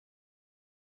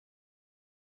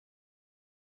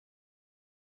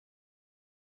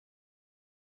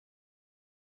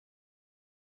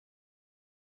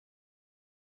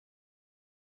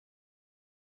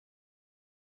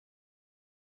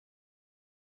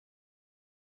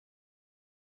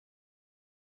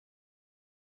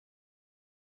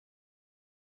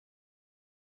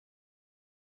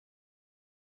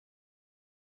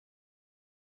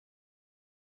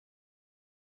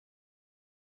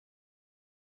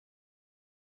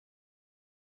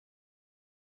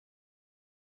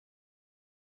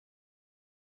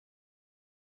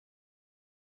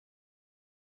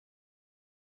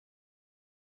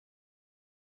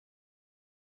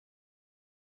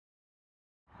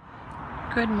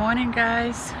Good morning,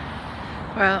 guys.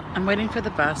 Well, I'm waiting for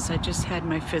the bus. I just had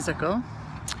my physical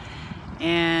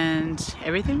and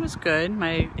everything was good.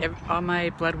 All my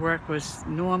blood work was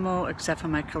normal except for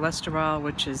my cholesterol,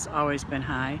 which has always been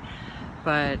high.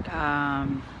 But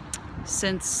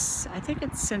since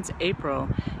April,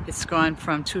 it's gone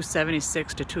from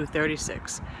 276 to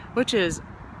 236, which is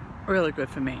really good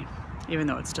for me, even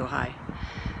though it's still high.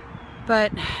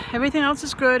 But everything else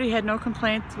is good. He had no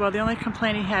complaints. Well, the only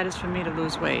complaint he had is for me to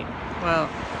lose weight. Well,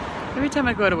 every time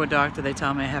I go to a doctor, they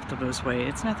tell me I have to lose weight.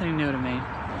 It's nothing new to me,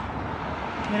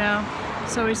 you know?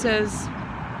 So he says,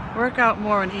 work out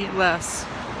more and eat less.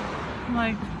 I'm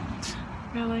like,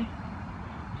 really?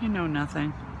 You know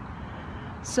nothing.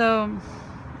 So,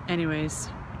 anyways,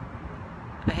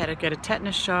 I had to get a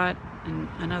tetanus shot and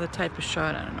another type of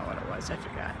shot. I don't know what it was. I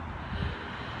forgot.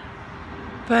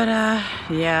 But,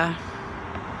 yeah.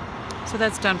 So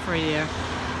that's done for a year.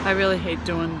 I really hate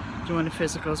doing the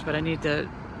physicals, but I need to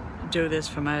do this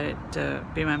to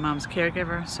be my mom's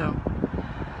caregiver. So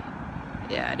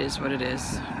yeah, it is what it is.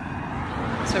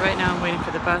 So right now I'm waiting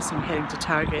for the bus. I'm heading to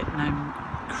Target and I'm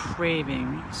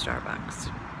craving Starbucks.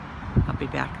 I'll be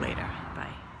back later.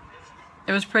 Bye.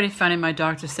 It was pretty funny. My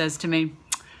doctor says to me,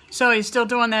 "So you still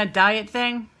doing that diet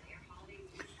thing?"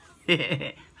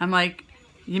 I'm like,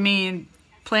 "You mean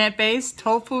plant-based,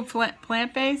 whole food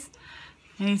plant-based?"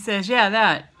 And he says, "Yeah,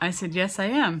 that." I said, "Yes, I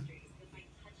am."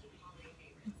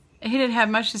 He didn't have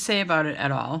much to say about it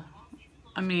at all.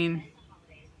 I mean,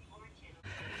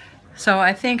 so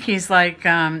I think he's like,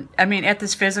 at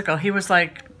this physical, he was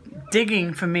like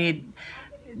digging for me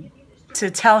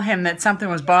to tell him that something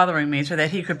was bothering me so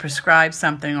that he could prescribe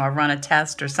something or run a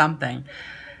test or something.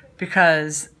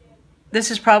 Because this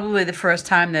is probably the first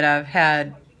time that I've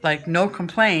had like no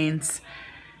complaints,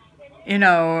 you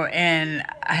know, and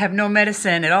I have no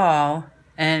medicine at all,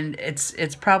 and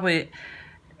it's probably,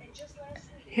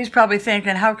 he's probably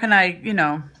thinking, how can I, you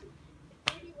know,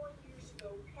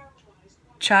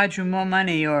 charge you more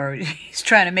money, or he's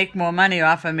trying to make more money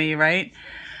off of me, right?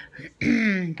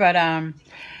 But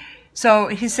so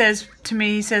he says to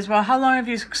me, he says, "Well, how long have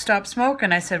you stopped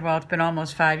smoking?" I said, "Well, it's been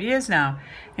almost 5 years now."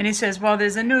 And he says, "Well,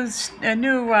 there's a new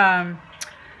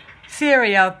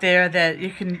theory out there that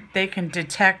they can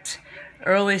detect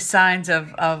early signs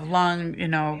of lung, you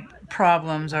know,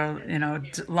 problems, or, you know,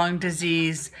 lung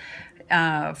disease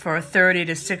for 30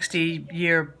 to 60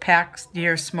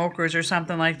 year smokers or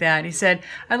something like that." He said,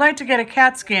 "I'd like to get a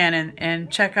CAT scan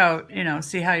and check out, you know,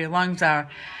 see how your lungs are."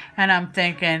 And I'm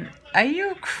thinking, are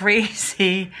you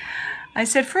crazy? I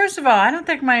said, first of all, I don't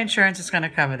think my insurance is going to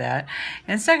cover that.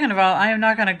 And second of all, I am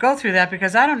not going to go through that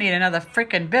because I don't need another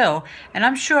freaking bill. And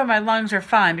I'm sure my lungs are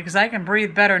fine because I can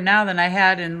breathe better now than I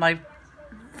had in like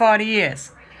 40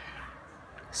 years.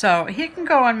 So he can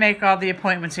go and make all the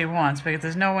appointments he wants because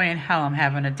there's no way in hell I'm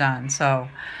having it done. So,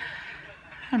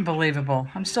 unbelievable.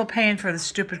 I'm still paying for the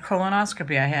stupid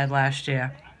colonoscopy I had last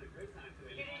year.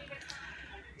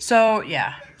 So,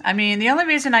 yeah. I mean, the only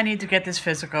reason I need to get this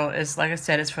physical is, like I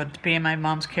said, is for being my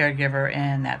mom's caregiver,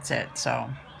 and that's it. So,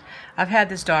 I've had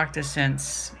this doctor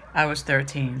since I was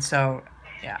 13. So,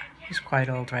 yeah, he's quite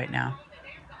old right now.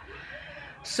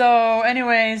 So,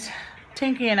 anyways,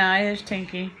 Tinky and I, there's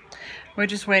Tinky. We're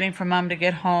just waiting for Mom to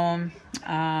get home.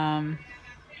 Probably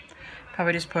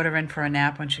just put her in for a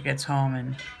nap when she gets home,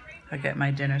 and I'll get my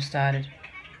dinner started.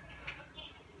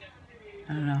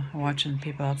 I don't know, I'm watching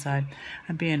people outside.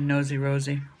 I'm being nosy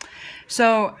Rosie.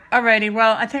 So, alrighty,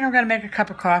 well, I think I'm going to make a cup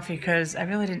of coffee because I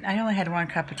only had 1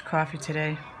 cup of coffee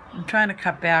today. I'm trying to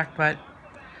cut back, but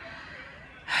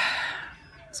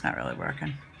it's not really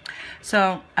working.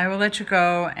 So, I will let you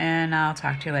go, and I'll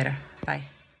talk to you later. Bye.